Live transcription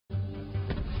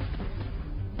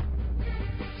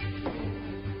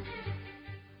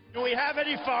Do we have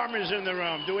any farmers in the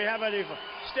room? Do we have any?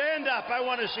 Stand up. I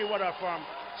want to see what our farm.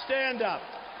 Stand up.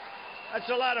 That's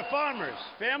a lot of farmers.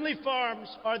 Family farms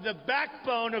are the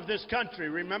backbone of this country.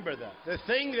 Remember that. The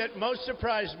thing that most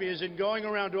surprised me is in going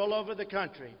around all over the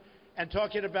country and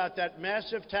talking about that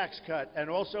massive tax cut, and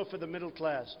also for the middle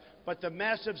class, but the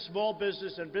massive small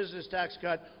business and business tax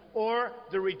cut, or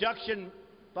the reduction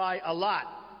by a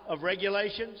lot of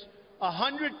regulations.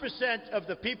 100% of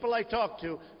the people I talk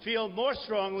to feel more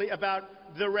strongly about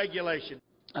the regulation.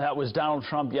 That was Donald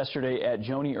Trump yesterday at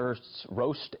Joni Ernst's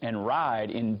Roast and Ride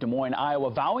in Des Moines,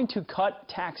 Iowa, vowing to cut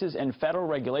taxes and federal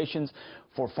regulations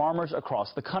for farmers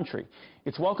across the country.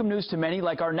 It's welcome news to many,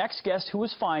 like our next guest, who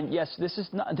was fined, yes, this is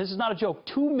not a joke,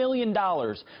 $2 million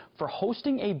for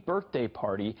hosting a birthday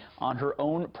party on her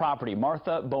own property.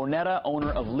 Martha Bonetta,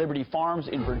 owner of Liberty Farms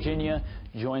in Virginia,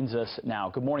 joins us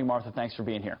now. Good morning, Martha. Thanks for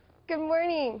being here. Good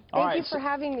morning. Thank you for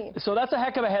having me. So that's a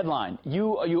heck of a headline.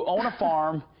 You own a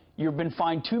farm. You've been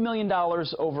fined $2 million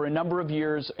over a number of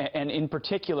years, and in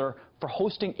particular for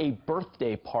hosting a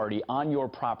birthday party on your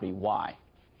property. Why?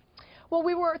 Well,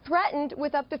 we were threatened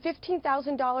with up to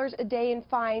 $15,000 a day in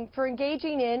fine for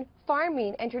engaging in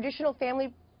farming and traditional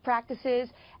family practices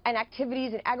and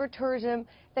activities in agritourism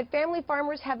that family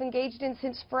farmers have engaged in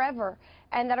since forever,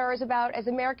 and that are about as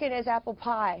American as apple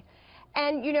pie.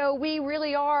 And, you know, we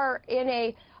really are in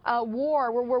a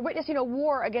war, where we're witnessing a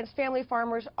war against family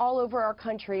farmers all over our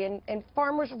country, and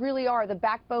farmers really are the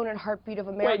backbone and heartbeat of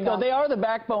America. Wait, no, they are the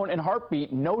backbone and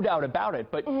heartbeat, no doubt about it,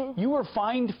 but you were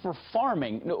fined for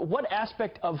farming. What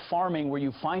aspect of farming were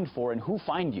you fined for, and who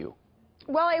fined you?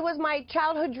 Well, it was my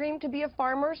childhood dream to be a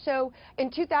farmer, so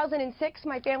in 2006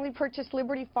 my family purchased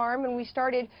Liberty Farm, and we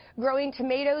started growing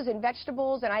tomatoes and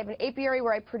vegetables, and I have an apiary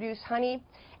where I produce honey.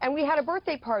 And we had a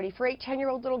birthday party for 8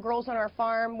 10-year-old little girls on our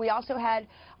farm. We also had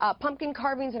pumpkin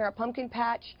carvings in our pumpkin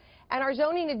patch, and our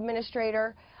zoning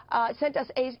administrator sent us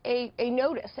a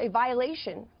notice, a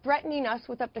violation, threatening us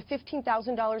with up to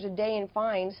 $15,000 a day in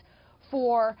fines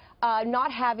for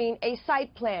not having a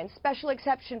site plan, special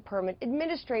exception permit,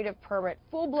 administrative permit,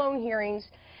 full-blown hearings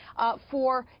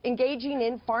for engaging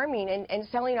in farming and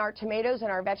selling our tomatoes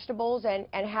and our vegetables and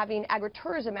having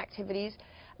agritourism activities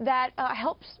that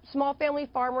helps small family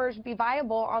farmers be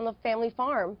viable on the family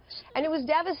farm. And it was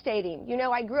devastating. You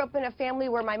know, I grew up in a family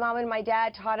where my mom and my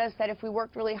dad taught us that if we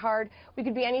worked really hard, we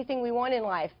could be anything we want in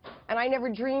life. And I never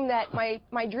dreamed that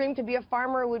my dream to be a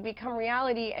farmer would become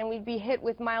reality, and we'd be hit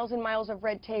with miles and miles of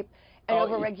red tape and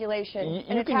overregulation.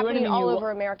 And it's happening all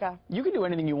over America. You can do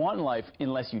anything you want in life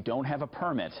unless you don't have a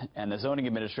permit, and the zoning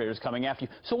administrator is coming after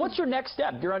you. So what's your next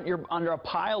step? You're under a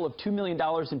pile of $2 million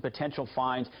in potential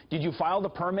fines. Did you file the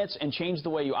permits and change the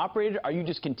way you operated? Are you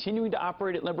just continuing to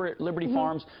operate at Liberty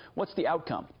Farms? What's the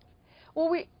outcome?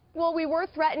 Well, we were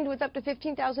threatened with up to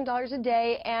 $15,000 a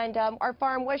day, and our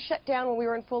farm was shut down when we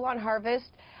were in full-on harvest.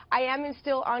 I am in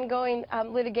still ongoing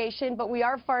litigation, but we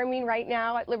are farming right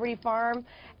now at Liberty Farm,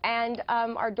 and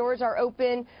our doors are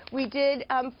open. We did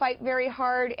fight very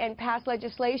hard and pass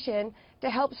legislation to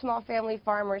help small family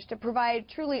farmers, to provide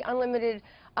truly unlimited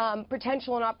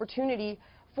potential and opportunity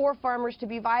for farmers to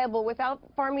be viable without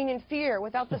farming in fear,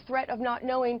 without the threat of not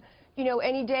knowing, you know,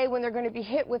 any day when they're going to be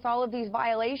hit with all of these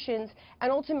violations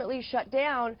and ultimately shut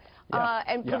down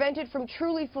and prevented from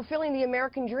truly fulfilling the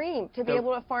American dream, to be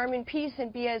able to farm in peace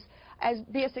and be as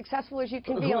successful as you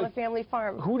can be on a family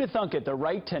farm. Who'd have thunk it? The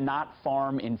right to not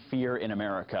farm in fear in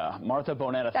America. Martha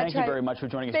Bonetta, thank you very much for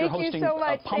joining us. You're hosting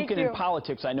Pumpkin in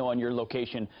Politics, I know, on your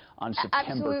location on September 10th.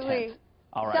 Absolutely.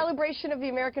 All right. Celebration of the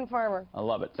American farmer. I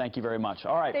love it. Thank you very much.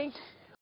 All right. Thanks.